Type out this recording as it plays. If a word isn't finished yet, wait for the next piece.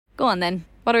Go on then.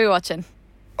 What are we watching?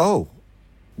 Oh,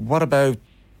 what about...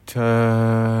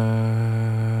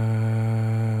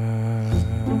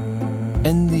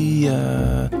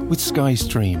 with Sky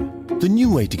Stream. The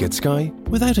new way to get Sky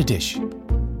without a dish.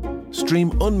 Stream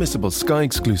unmissable Sky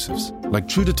exclusives like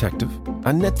True Detective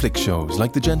and Netflix shows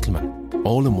like The Gentleman,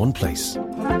 all in one place.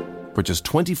 For just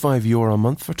 €25 a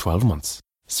month for 12 months.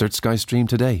 Search Sky Stream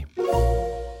today.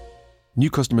 New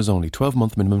customers only.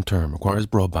 12-month minimum term. Requires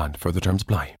broadband. Further terms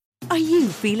apply. Are you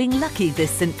feeling lucky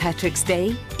this St. Patrick's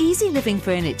Day? Easy Living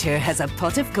Furniture has a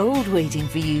pot of gold waiting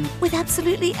for you with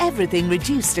absolutely everything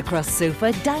reduced across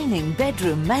sofa, dining,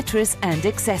 bedroom, mattress and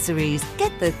accessories.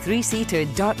 Get the 3-seater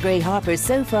dark grey Harper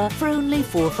sofa for only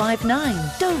 $459.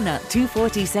 Donut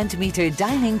 240cm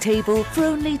dining table for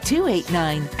only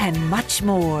 $289 and much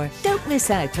more. Don't miss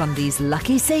out on these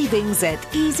lucky savings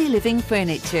at Easy Living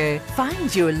Furniture.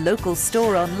 Find your local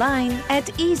store online at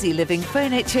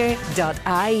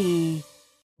easylivingfurniture.ie.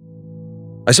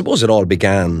 I suppose it all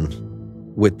began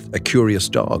with a curious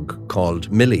dog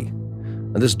called Millie.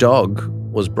 And this dog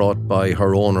was brought by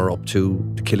her owner up to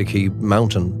the Killikee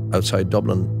Mountain outside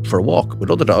Dublin for a walk with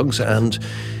other dogs. And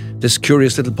this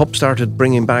curious little pup started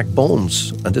bringing back bones.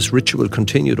 And this ritual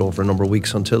continued over a number of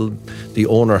weeks until the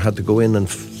owner had to go in and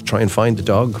try and find the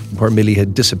dog where Millie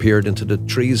had disappeared into the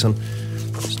trees and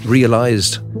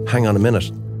realised, hang on a minute,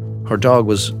 her dog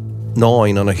was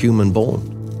gnawing on a human bone.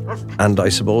 And I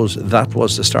suppose that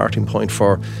was the starting point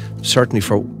certainly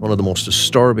for one of the most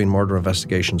disturbing murder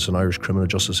investigations in Irish criminal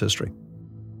justice history.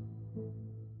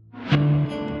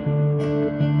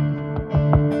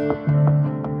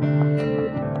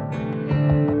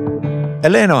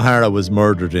 Elaine O'Hara was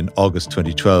murdered in August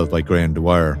 2012 by Graham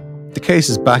Dwyer. The case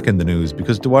is back in the news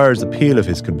because Dwyer's appeal of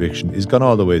his conviction is gone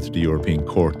all the way to the European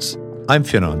courts. I'm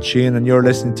Fionn Sheehan and you're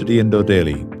listening to the Indo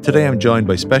Daily. Today I'm joined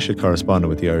by special correspondent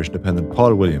with the Irish Independent,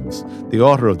 Paul Williams, the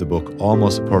author of the book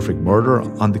Almost a Perfect Murder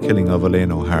on the killing of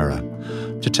Elaine O'Hara,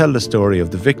 to tell the story of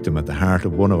the victim at the heart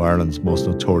of one of Ireland's most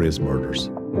notorious murders.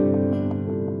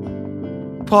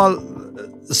 Paul,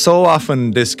 so often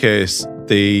in this case,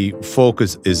 the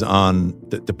focus is on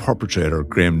the perpetrator,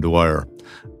 Graham Dwyer,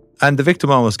 and the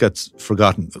victim almost gets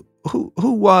forgotten. Who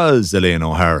was Elaine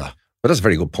O'Hara? Well, that's a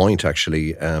very good point,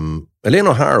 actually. Elaine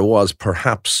O'Hara was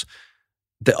perhaps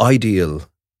the ideal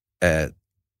candidate,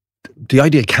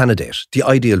 the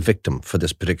ideal victim for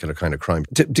this particular kind of crime.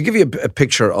 To give you a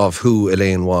picture of who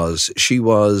Elaine was, she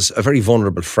was a very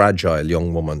vulnerable, fragile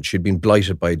young woman. She'd been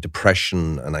blighted by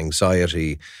depression and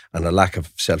anxiety and a lack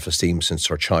of self-esteem since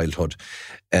her childhood.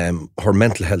 Her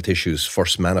mental health issues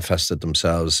first manifested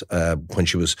themselves when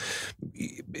she was,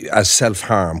 as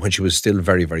self-harm, when she was still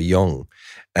very, very young.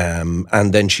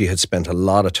 And then she had spent a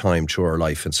lot of time through her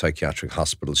life in psychiatric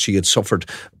hospitals. She had suffered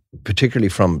particularly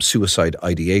from suicide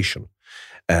ideation.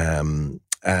 And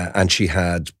she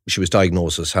was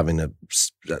diagnosed as having an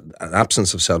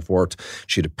absence of self-worth.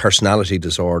 She had a personality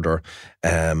disorder.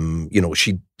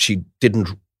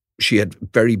 She had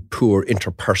very poor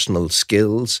interpersonal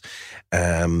skills.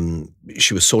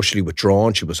 She was socially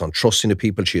withdrawn. She was untrusting of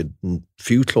people. She had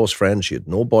few close friends. She had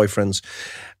no boyfriends.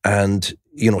 And,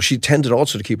 she tended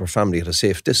also to keep her family at a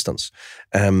safe distance.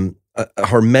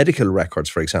 Her medical records,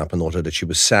 for example, noted that she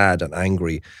was sad and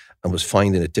angry and was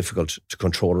finding it difficult to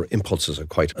control her impulses at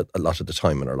quite a lot of the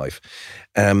time in her life.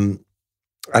 And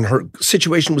her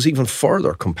situation was even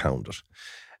further compounded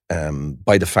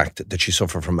by the fact that she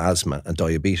suffered from asthma and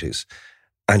diabetes,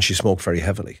 and she smoked very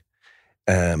heavily.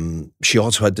 She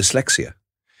also had dyslexia.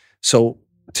 So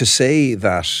to say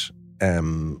that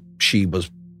she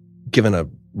was given a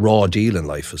raw deal in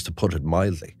life is to put it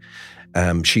mildly.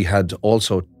 She had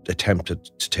also attempted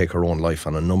to take her own life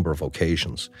on a number of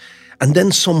occasions. And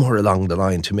then somewhere along the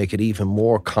line, to make it even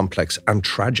more complex and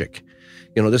tragic,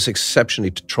 this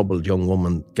exceptionally troubled young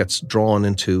woman gets drawn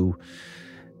into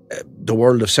the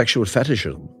world of sexual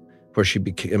fetishism, where she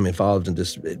became involved in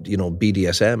this,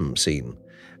 BDSM scene.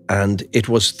 And it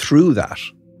was through that,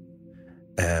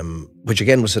 which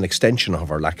again was an extension of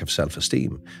her lack of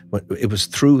self-esteem, it was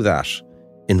through that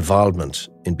involvement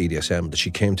in BDSM that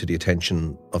she came to the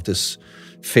attention of this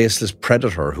faceless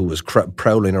predator who was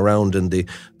prowling around in the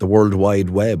World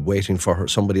Wide Web waiting for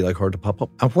somebody like her to pop up.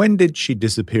 And when did she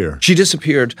disappear? She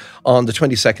disappeared on the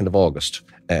 22nd of August,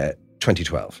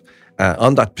 2012.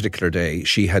 On that particular day,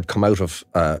 she had come out of,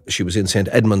 she was in St.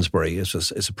 Edmundsbury.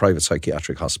 It's a private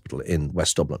psychiatric hospital in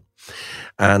West Dublin.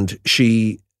 And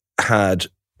she had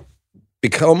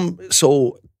become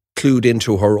so clued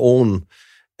into her own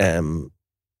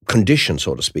condition,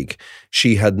 so to speak.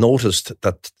 She had noticed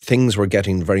that things were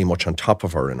getting very much on top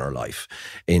of her in her life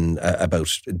in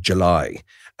about July.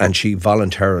 And she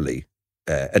voluntarily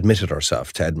admitted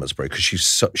herself to Edmondsbury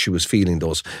because she was feeling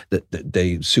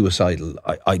the suicidal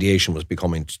ideation was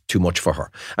becoming too much for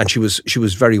her, and she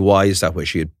was very wise that way.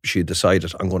 She had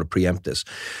decided, I'm going to preempt this.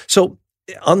 So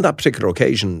on that particular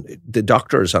occasion, the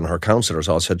doctors and her counsellors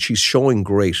all said she's showing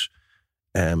great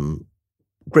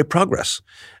progress.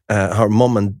 Her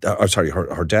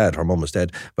dad, her mum was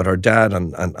dead, but her dad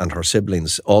and her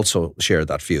siblings also shared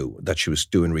that view that she was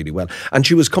doing really well. And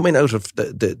she was coming out of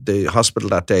the hospital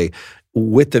that day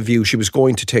with the view she was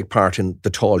going to take part in the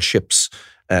Tall Ships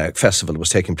festival that was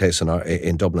taking place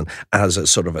in Dublin as a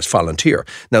sort of a volunteer.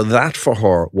 Now that for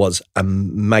her was a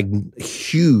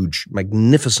huge,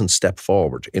 magnificent step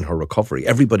forward in her recovery.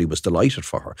 Everybody was delighted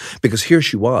for her because here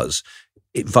she was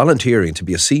volunteering to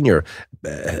be a senior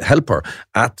helper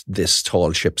at this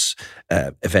Tall Ships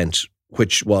event,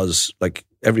 which was like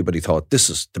everybody thought this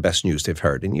is the best news they've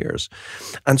heard in years.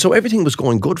 And so everything was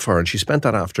going good for her. And she spent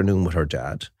that afternoon with her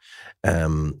dad,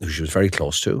 who she was very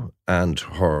close to, and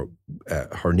her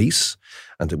niece.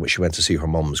 And she went to see her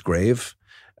mum's grave,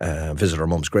 visit her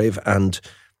mum's grave. And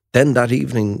then that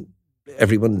evening,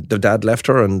 the dad left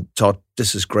her and thought,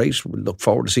 this is great. We'll look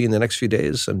forward to seeing the next few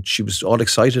days. And she was all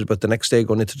excited about the next day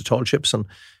going into the Tall Ships, and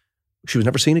she was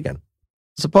never seen again.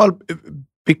 So Paul,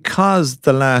 because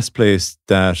the last place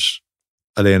that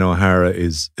Elaine O'Hara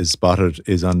is spotted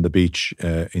is on the beach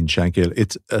in Shankill,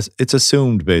 it's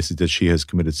assumed basically that she has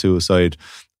committed suicide.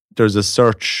 There's a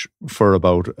search for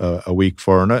about a week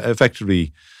for her, and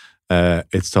effectively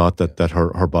it's thought that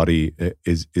her body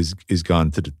is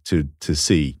gone to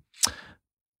sea.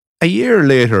 A year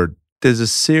later, there's a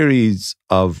series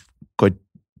of quite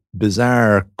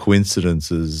bizarre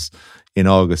coincidences in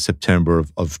August, September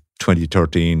of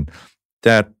 2013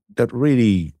 that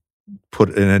really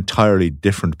put an entirely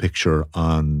different picture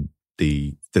on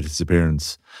the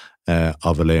disappearance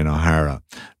of Elaine O'Hara.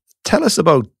 Tell us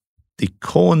about the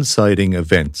coinciding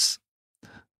events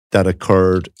that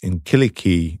occurred in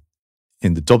Killikee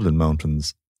in the Dublin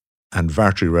Mountains and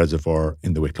Vartry Reservoir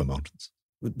in the Wicklow Mountains.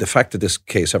 The fact that this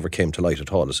case ever came to light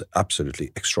at all is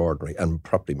absolutely extraordinary and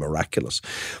probably miraculous.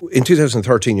 In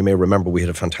 2013, you may remember, we had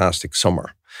a fantastic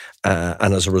summer.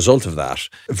 And as a result of that,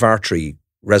 Vartry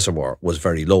Reservoir was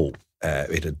very low.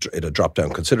 It had dropped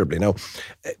down considerably. Now,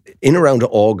 in around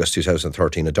August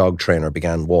 2013, a dog trainer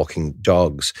began walking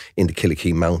dogs in the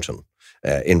Killikee Mountain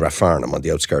in Rathfarnham on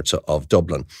the outskirts of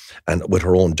Dublin, and with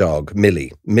her own dog,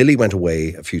 Millie. Millie went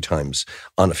away a few times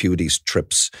on a few of these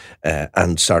trips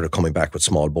and started coming back with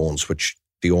small bones, which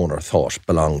the owner thought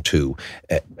belonged to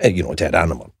a dead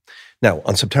animal. Now,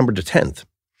 on September the 10th,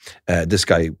 this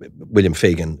guy, William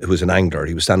Fagan, who was an angler,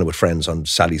 he was standing with friends on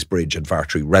Sally's Bridge at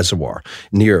Vartry Reservoir,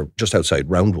 just outside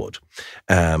Roundwood,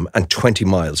 and 20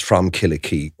 miles from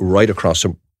Killikee, right across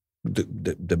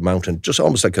the mountain, just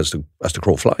almost like as the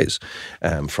crow flies,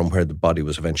 from where the body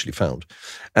was eventually found.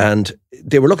 And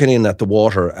they were looking in at the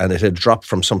water, and it had dropped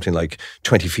from something like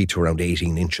 20 feet to around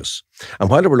 18 inches.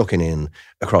 And while they were looking in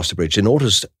across the bridge, they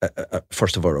noticed,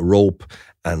 first of all, a rope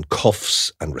and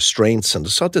cuffs and restraints, and they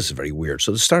thought, this is very weird.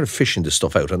 So they started fishing this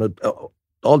stuff out, and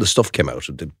all the stuff came out,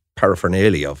 the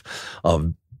paraphernalia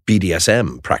of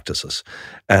BDSM practices.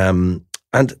 And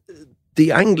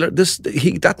the angler,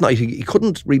 that night, he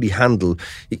couldn't really handle,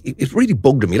 it really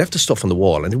bugged him. He left the stuff on the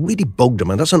wall, and it really bugged him.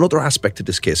 And that's another aspect of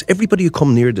this case. Everybody who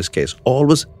come near this case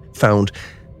always found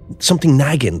something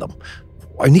nagging them.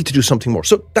 I need to do something more.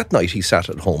 So that night he sat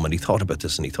at home and he thought about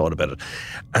this and he thought about it.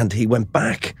 And he went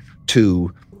back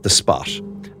to the spot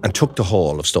and took the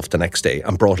haul of stuff the next day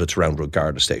and brought it to Roundwood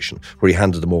Garda Station, where he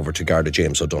handed them over to Garda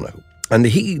James O'Donoghue. And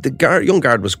the young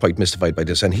guard was quite mystified by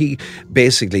this, and he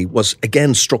basically was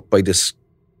again struck by this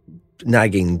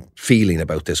nagging feeling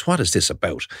about this. What is this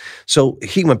about? So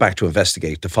he went back to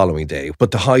investigate the following day,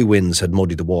 but the high winds had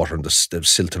muddied the water and they've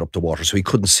silted up the water, so he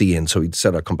couldn't see in, so he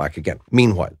said, I'd come back again.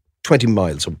 Meanwhile, 20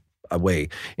 miles away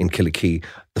in Killikee,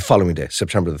 the following day,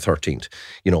 September the 13th,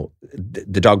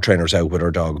 the dog trainer's out with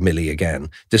her dog Millie again.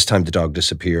 This time the dog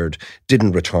disappeared,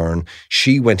 didn't return.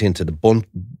 She went into the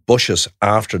bushes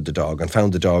after the dog and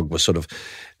found the dog was sort of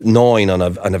gnawing on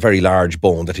a very large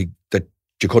bone that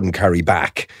you couldn't carry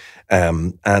back.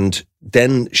 And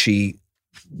then she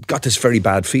got this very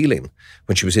bad feeling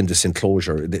when she was in this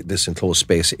enclosure, this enclosed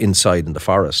space inside in the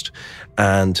forest.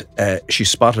 And she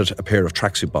spotted a pair of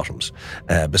tracksuit bottoms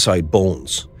beside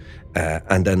bones.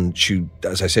 And then she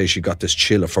got this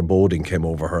chill of foreboding came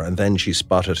over her. And then she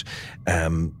spotted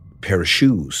a pair of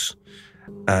shoes.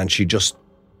 And she just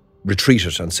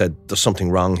retreated and said, there's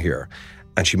something wrong here.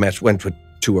 And she went with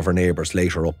two of her neighbours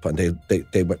later up, and they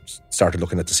started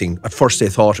looking at the scene. At first they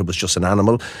thought it was just an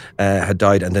animal had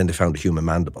died, and then they found a human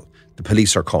mandible. The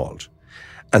police are called.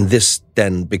 And this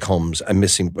then becomes a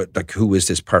missing, like, who is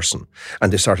this person?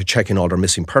 And they started checking all their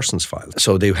missing persons files.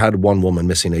 So they had one woman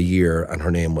missing a year, and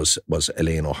her name was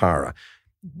Elaine O'Hara.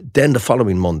 Then the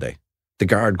following Monday, the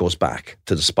guard goes back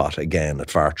to the spot again at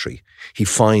Vartry. He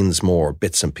finds more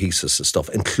bits and pieces of stuff,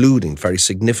 including, very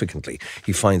significantly,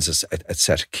 he finds a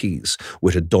set of keys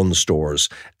with a Dunnes Stores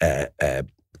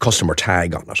customer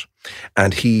tag on it.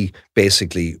 And he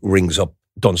basically rings up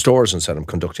Dunnes Stores and said, I'm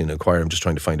conducting an inquiry, I'm just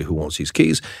trying to find out who owns these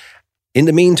keys. In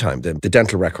the meantime, the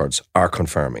dental records are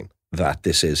confirming that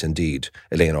this is indeed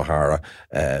Elaine O'Hara,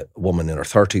 a woman in her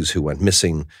 30s who went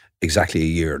missing exactly a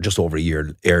year, just over a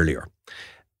year earlier.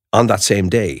 On that same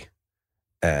day,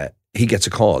 he gets a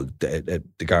call, the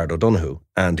guard O'Donoghue,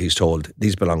 and he's told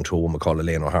these belong to a woman called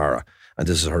Elaine O'Hara, and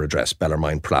this is her address,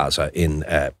 Bellarmine Plaza in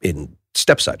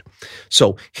Stepside.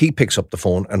 So he picks up the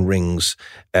phone and rings.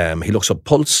 He looks up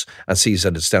Pulse and sees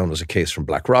that it's down as a case from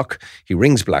Blackrock. He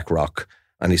rings Blackrock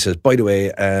and he says, by the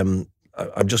way,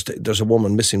 there's a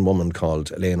missing woman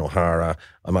called Elaine O'Hara.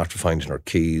 I'm after finding her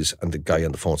keys. And the guy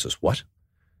on the phone says, what?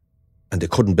 And they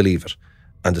couldn't believe it.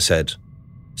 And they said,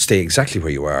 stay exactly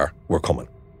where you are. We're coming.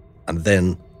 And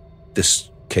then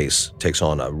this case takes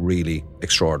on a really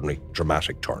extraordinary,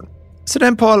 dramatic turn. So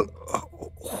then, Paul,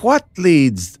 what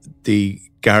leads the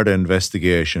Garda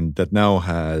investigation that now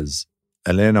has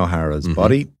Elaine O'Hara's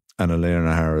body and Elaine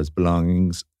O'Hara's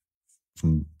belongings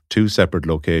from two separate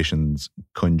locations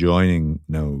conjoining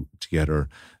now together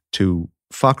to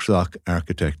Foxrock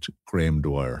architect Graham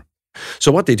Dwyer?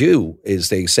 So what they do is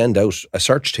they send out a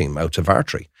search team out to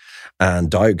Vartry,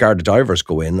 and Garda divers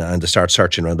go in and they start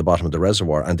searching around the bottom of the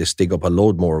reservoir, and they dig up a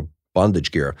load more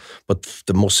bondage gear. But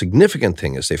the most significant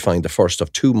thing is they find the first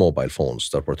of two mobile phones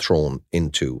that were thrown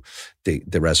into the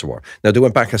reservoir. Now, they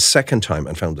went back a second time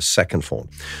and found the second phone.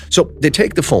 So they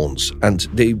take the phones and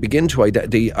they begin to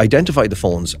identify the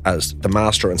phones as the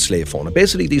master and slave phone. And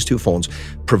basically, these two phones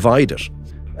provided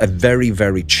a very,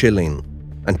 very chilling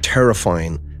and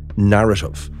terrifying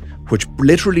narrative, which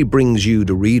literally brings you,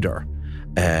 the reader,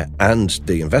 and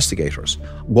the investigators,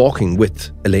 walking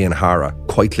with Elaine O'Hara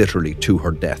quite literally to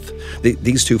her death.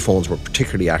 These two phones were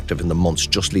particularly active in the months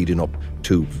just leading up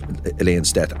to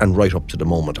Elaine's death and right up to the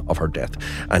moment of her death.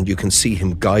 And you can see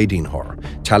him guiding her,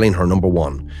 telling her, number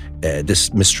one,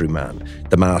 this mystery man,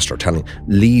 the master, telling,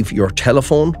 leave your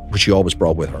telephone, which she always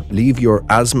brought with her, leave your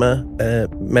asthma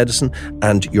medicine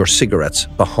and your cigarettes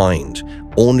behind.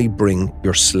 Only bring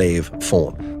your slave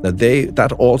phone. Now,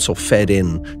 that also fed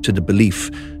in to the belief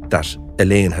that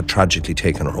Elaine had tragically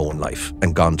taken her own life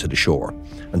and gone to the shore.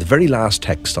 And the very last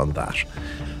text on that,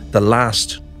 the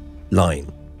last line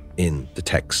in the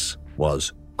text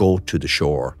was, go to the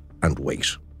shore and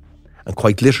wait. And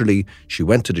quite literally, she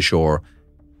went to the shore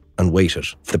and waited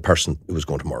for the person who was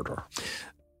going to murder her.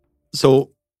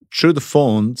 So through the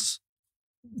phones,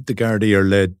 the Gardaí are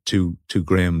led to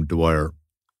Graham Dwyer.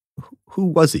 Who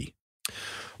was he?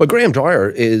 Well, Graham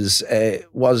Dwyer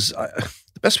was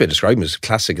the best way to describe him is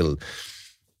classical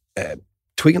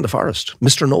twig in the forest,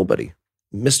 Mr. Nobody,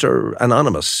 Mr.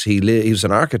 Anonymous. He was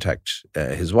an architect.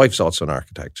 His wife's also an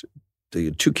architect.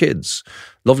 The two kids,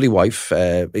 lovely wife.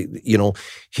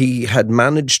 He had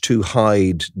managed to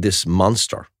hide this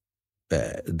monster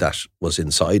that was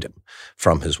inside him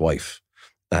from his wife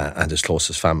and his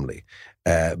closest family.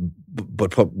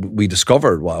 But what was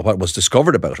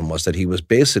discovered about him was that he was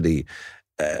basically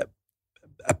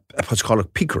what's called a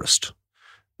picarist.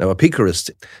 Now, a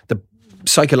picarist, the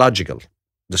psychological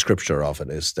descriptor of it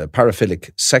is the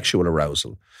paraphilic sexual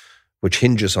arousal, which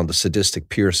hinges on the sadistic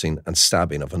piercing and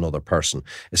stabbing of another person,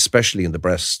 especially in the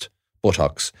breast,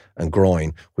 buttocks, and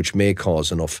groin, which may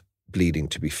cause enough bleeding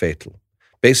to be fatal.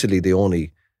 Basically, they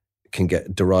only can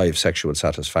derive sexual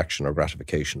satisfaction or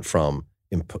gratification from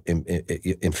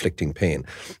inflicting pain.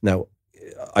 Now,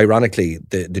 ironically,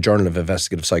 the Journal of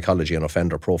Investigative Psychology and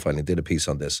Offender Profiling did a piece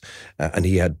on this, and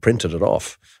he had printed it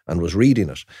off and was reading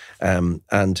it.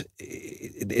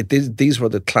 These were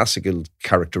the classical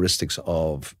characteristics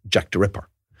of Jack the Ripper.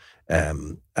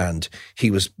 And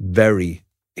he was very,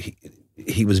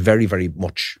 very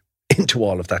much into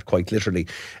all of that, quite literally.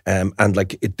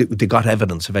 They got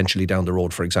evidence eventually down the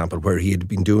road, for example, where he had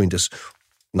been doing this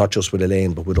not just with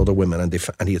Elaine, but with other women, and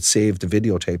he had saved the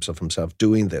videotapes of himself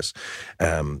doing this.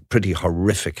 Pretty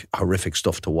horrific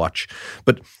stuff to watch.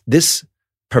 But this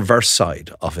perverse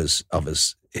side of his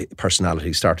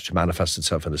personality started to manifest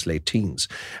itself in his late teens.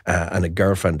 And a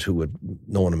girlfriend who had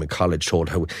known him in college told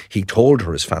her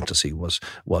his fantasy was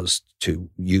to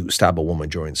stab a woman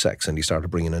during sex, and he started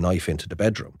bringing a knife into the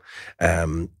bedroom.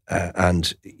 But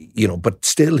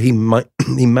still he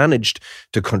managed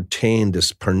to contain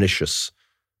this pernicious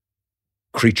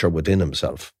creature within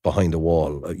himself behind a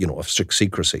wall, of strict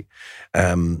secrecy.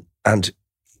 And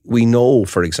we know,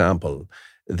 for example,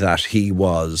 that he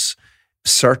was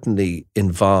certainly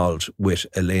involved with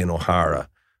Elaine O'Hara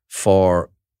for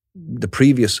the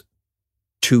previous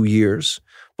 2 years,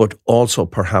 but also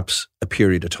perhaps a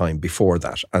period of time before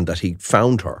that, and that he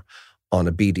found her on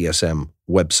a BDSM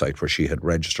website where she had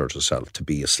registered herself to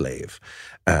be a slave.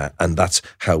 And that's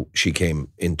how she came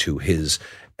into his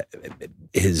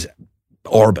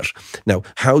orbit. Now,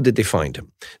 how did they find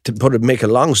him? To make a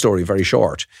long story very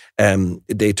short,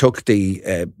 they took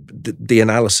the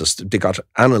analysis. They got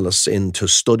analysts in to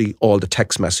study all the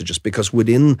text messages, because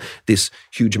within this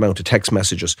huge amount of text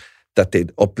messages that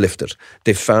they'd uplifted,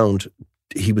 they found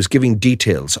he was giving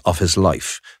details of his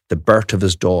life, the birth of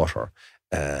his daughter,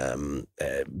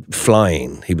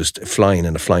 flying. He was flying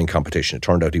in a flying competition. It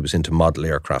turned out he was into model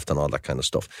aircraft and all that kind of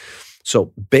stuff.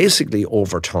 So basically,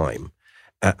 over time,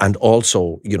 and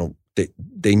also,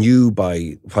 they knew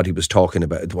by what he was talking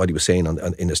about, what he was saying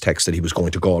in his text, that he was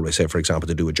going to Galway, say, for example,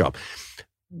 to do a job.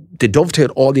 They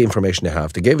dovetailed all the information they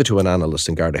have. They gave it to an analyst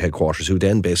in Garda headquarters, who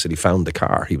then basically found the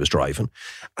car he was driving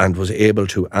and was able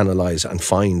to analyse and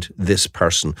find this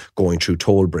person going through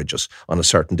toll bridges on a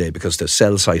certain day, because the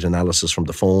cell site analysis from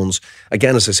the phones,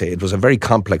 again, as I say, it was a very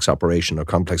complex operation or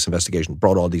complex investigation,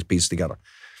 brought all these pieces together.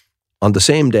 On the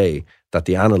same day that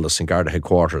the analysts in Garda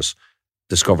headquarters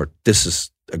discovered this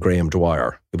is a Graham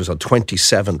Dwyer, it was on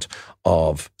 27th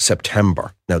of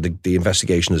September. Now, the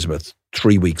investigation is about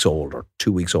 3 weeks old or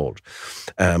 2 weeks old,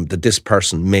 that this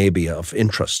person may be of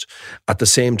interest. At the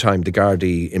same time, the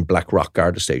Gardaí in Blackrock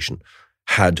Garda Station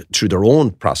had, through their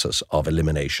own process of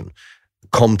elimination,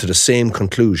 come to the same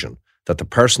conclusion that the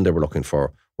person they were looking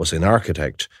for was an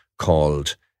architect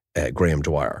called Graham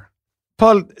Dwyer.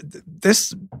 Paul,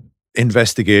 this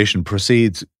investigation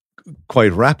proceeds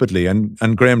quite rapidly, and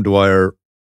Graham Dwyer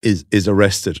is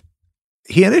arrested.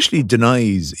 He initially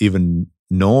denies even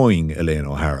knowing Elaine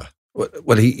O'Hara.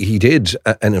 Well, he did.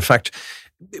 And in fact,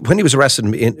 when he was arrested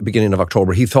in the beginning of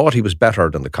October, he thought he was better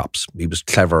than the cops. He was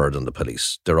cleverer than the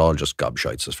police. They're all just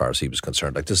gobshites as far as he was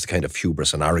concerned. Like, this is the kind of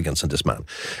hubris and arrogance in this man.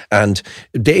 And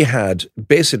they had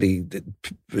basically,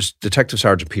 Detective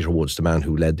Sergeant Peter Woods, the man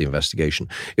who led the investigation,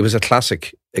 it was a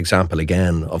classic example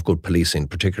again of good policing,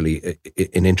 particularly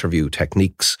in interview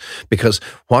techniques, because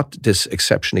what this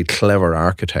exceptionally clever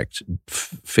architect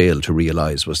failed to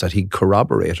realise was that he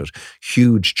corroborated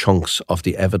huge chunks of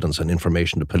the evidence and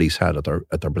information the police had at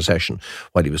their possession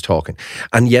while he was talking.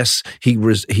 And yes, he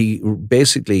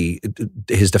basically,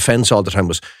 his defence all the time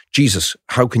was, Jesus,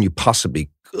 how can you possibly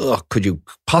could you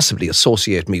possibly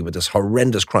associate me with this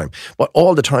horrendous crime? But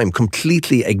all the time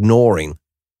completely ignoring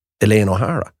Elaine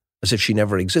O'Hara, as if she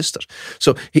never existed.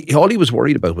 So all he was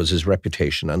worried about was his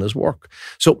reputation and his work.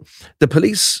 So the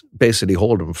police basically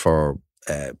hold him for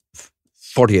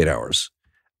 48 hours,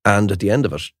 and at the end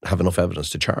of it have enough evidence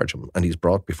to charge him, and he's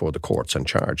brought before the courts and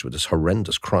charged with this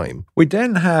horrendous crime. We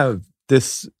then have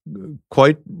this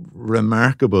quite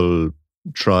remarkable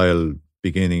trial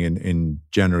beginning in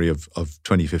January of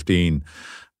 2015,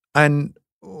 and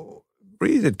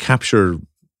really did capture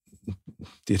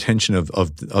the attention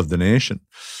of the nation.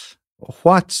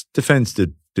 What defence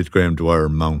did Graham Dwyer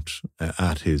mount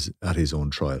at his own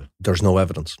trial? There's no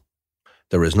evidence.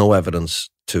 There is no evidence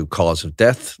to cause of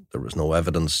death. There was no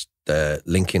evidence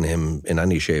linking him in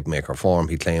any shape, make or form,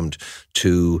 he claimed,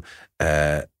 to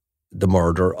the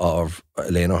murder of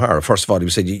Elaine O'Hara. First of all, he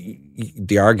said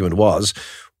the argument was,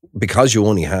 because you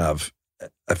only have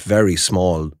a very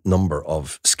small number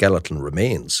of skeleton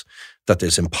remains, that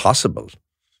it's impossible.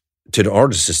 In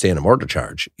order to sustain a murder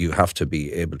charge, you have to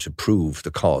be able to prove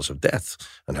the cause of death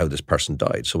and how this person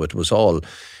died. So it was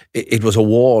a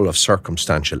wall of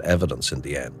circumstantial evidence in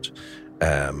the end.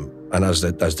 And as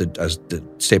the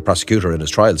state prosecutor in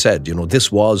his trial said,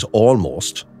 this was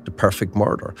almost the perfect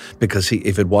murder, because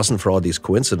if it wasn't for all these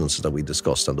coincidences that we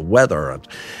discussed, and the weather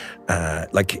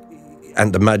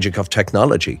and the magic of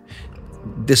technology,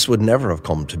 this would never have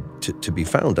come to be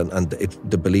found, and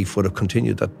the belief would have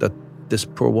continued that this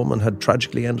poor woman had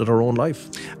tragically ended her own life.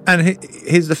 And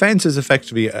his defence is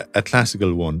effectively a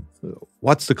classical one.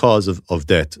 What's the cause of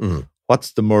death? Mm.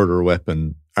 What's the murder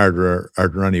weapon? Are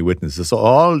there any witnesses? So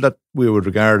all that we would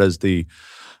regard as the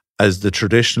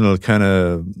traditional kind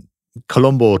of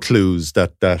Columbo clues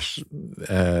that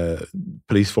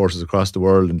police forces across the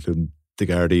world, including the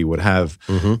Gardaí, would have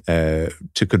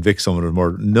to convict someone of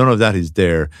murder. None of that is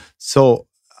there. So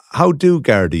how do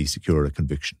Gardaí secure a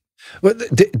conviction? Well,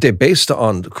 they based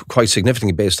on, quite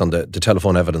significantly based on the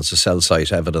telephone evidence, the cell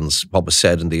site evidence, what was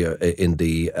said in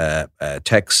the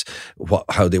texts,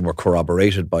 how they were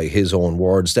corroborated by his own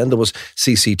words. Then there was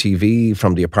CCTV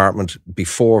from the apartment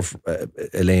before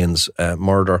Elaine's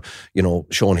murder,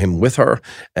 showing him with her.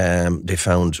 They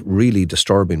found really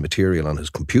disturbing material on his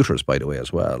computers, by the way,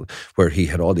 as well, where he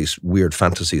had all these weird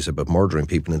fantasies about murdering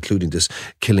people, including this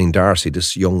killing Darcy,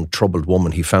 this young troubled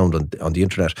woman he found on the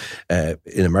internet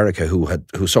in America,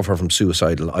 who suffered from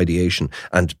suicidal ideation,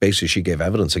 and basically she gave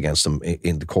evidence against him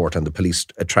in the court, and the police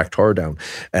tracked her down.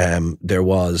 There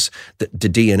was the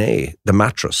DNA, the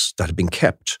mattress that had been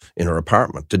kept in her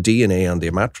apartment. The DNA on the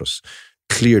mattress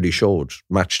clearly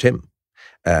matched him.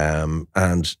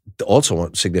 And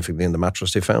also significantly in the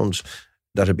mattress, they found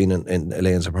that had been in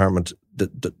Elaine's apartment,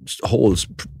 the holes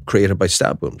created by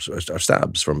stab wounds or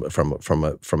stabs from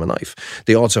a knife.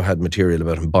 They also had material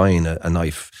about him buying a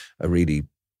knife, a really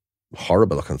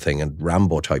horrible looking thing, and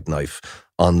Rambo type knife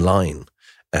online,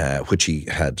 which he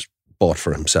had bought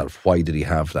for himself. Why did he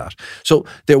have that? So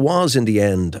there was in the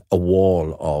end a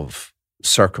wall of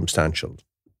circumstantial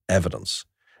evidence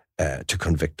to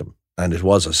convict him, and it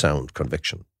was a sound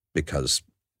conviction because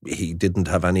he didn't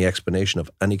have any explanation of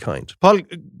any kind. Paul,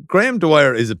 Graham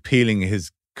Dwyer is appealing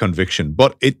his conviction,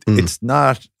 but it's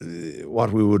not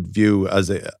what we would view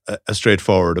as a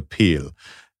straightforward appeal.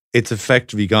 It's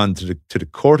effectively gone to the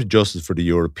Court of Justice for the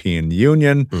European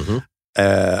Union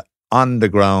on the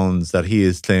grounds that he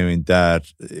is claiming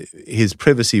that his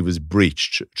privacy was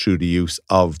breached through the use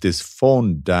of this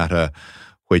phone data,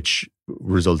 which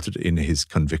resulted in his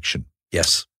conviction.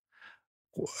 Yes.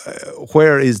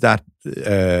 Where is that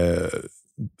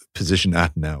position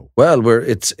at now? Well,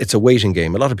 it's a waiting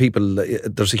game. A lot of people,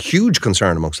 there's a huge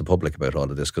concern amongst the public about all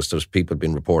of this, because there's people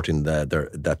been reporting that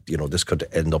this could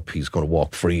end up, he's going to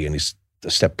walk free and he's a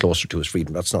step closer to his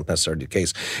freedom. That's not necessarily the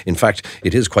case. In fact,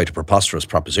 it is quite a preposterous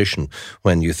proposition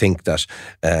when you think that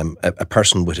a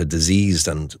person with a diseased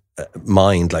and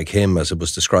mind like him, as it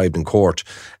was described in court,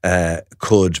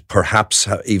 could perhaps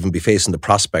even be facing the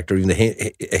prospect, or even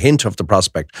a hint of the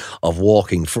prospect, of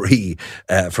walking free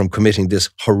from committing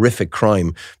this horrific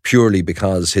crime purely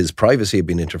because his privacy had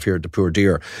been interfered. The poor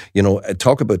dear.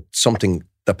 Talk about something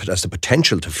that has the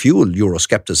potential to fuel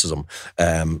Euroscepticism.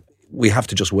 We have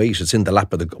to just wait. It's in the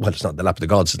lap of it's not the lap of the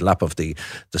gods, it's the lap of the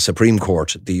Supreme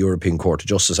Court, the European Court of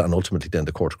Justice, and ultimately then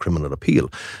the Court of Criminal Appeal.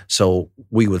 So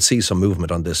we will see some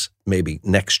movement on this maybe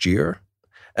next year.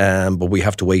 But we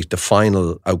have to wait the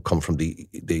final outcome from the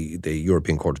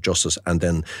European Court of Justice and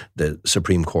then the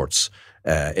Supreme Court's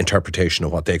interpretation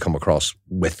of what they come across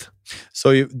with.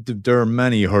 So there are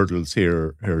many hurdles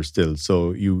here still.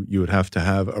 So you would have to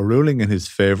have a ruling in his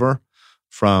favour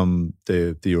from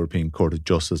the European Court of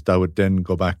Justice. That would then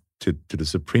go back to the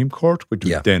Supreme Court, which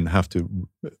would then have to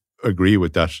agree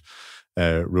with that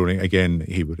ruling. Again,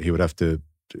 he would have to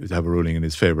have a ruling in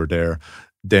his favour there,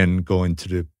 then go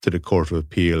into the Court of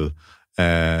Appeal,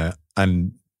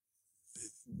 and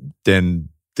then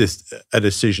a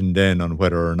decision then on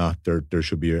whether or not there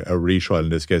should be a retrial in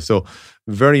this case. So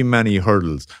very many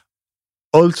hurdles.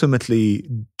 Ultimately,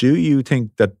 do you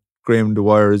think that Graham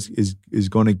Dwyer is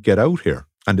going to get out here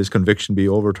and his conviction be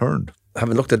overturned?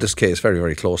 Having looked at this case very,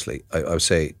 very closely, I would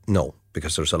say no,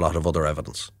 because there's a lot of other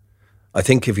evidence. I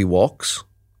think if he walks,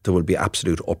 there will be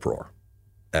absolute uproar.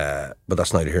 But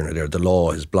that's neither here nor there. The law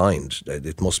is blind.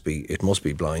 It must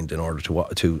be blind in order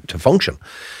to function.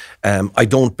 I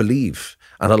don't believe,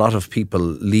 and a lot of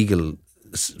people,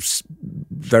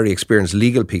 very experienced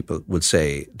legal people, would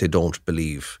say they don't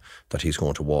believe that he's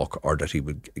going to walk or that he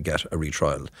would get a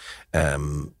retrial.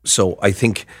 So I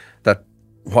think that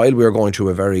while we're going through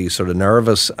a very sort of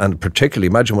nervous, and particularly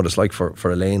imagine what it's like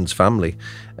for Elaine's family,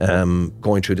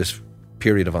 going through this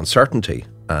period of uncertainty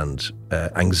and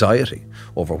anxiety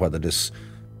over whether this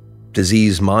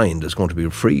diseased mind is going to be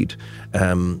freed,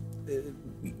 the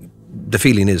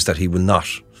feeling is that he will not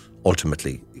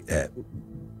ultimately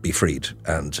be freed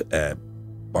and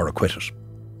or acquitted,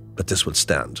 but this will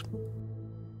stand.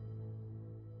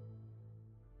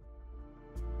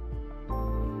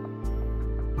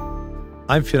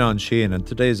 I'm Fionn Sheehan, and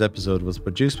today's episode was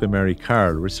produced by Mary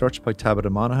Carroll, researched by Tabitha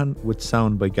Monaghan, with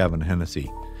sound by Gavin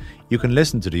Hennessy. You can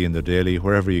listen to the Indo Daily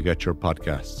wherever you get your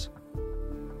podcasts.